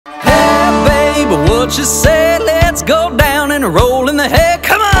what you say? Let's go down and roll in the hay.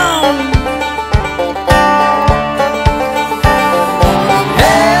 Come on!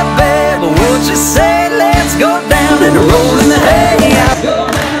 Hey, baby, what you say? Let's go down and roll in the hay. Let's go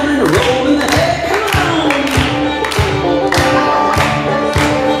down and roll in the hay. Come on!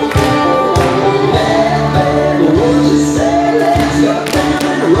 Hey, baby, what you say? Let's go down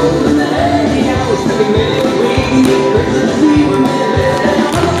and roll in the hay. I was thinking maybe we can get crazy as we were maybe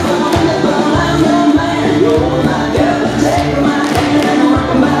down on the phone, but I'm your man. You're my girl, take my hand and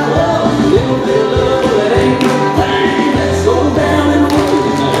rock my love. Little bit of love, it ain't no thing. Let's go down and roll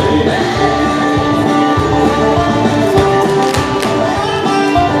in the hay.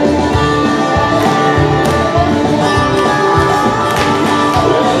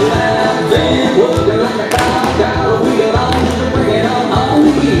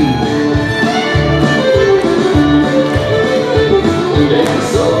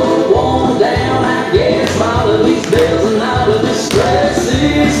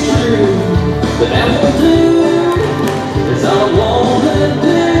 But that won't do, it's all I wanna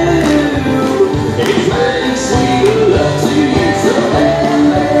do. It's make sweet love to you. So hey,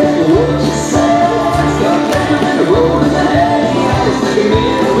 baby, what you say? Let's go down and roll in the hay. I was thinking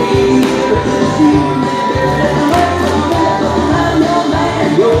maybe we could see you. I'm your man,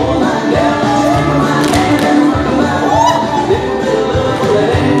 you're my girl. Take my hand and rock my world. Little bit of love, that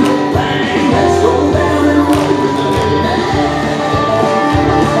ain't no thing. Let's go down and roll in the hay.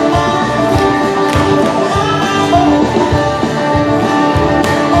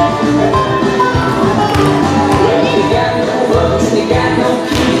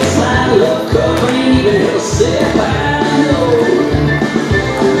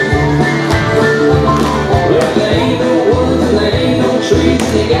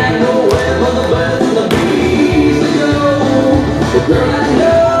 They got nowhere for the birds and the bees to go. Girl, I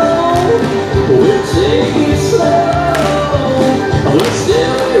know we'll take it slow. We'll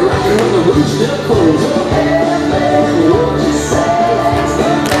still be rocking when the roof's still cold. So hey, baby, what you say? Let's go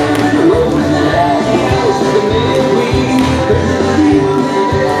down and roll in the hay. I was thinking maybe we can get crazy like you.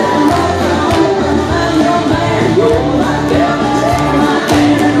 I'm your man, you're my girl. Take my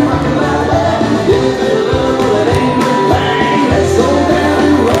hand and rock my world. Little bit of love, that ain't no thing. Let's go down.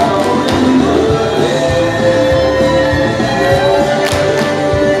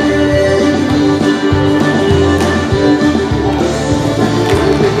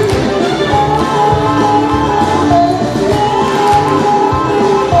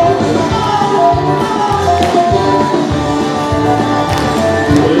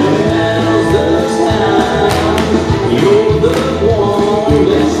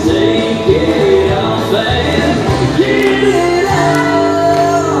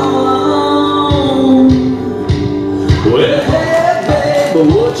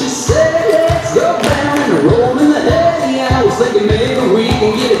 What you say? Let's go down and roll in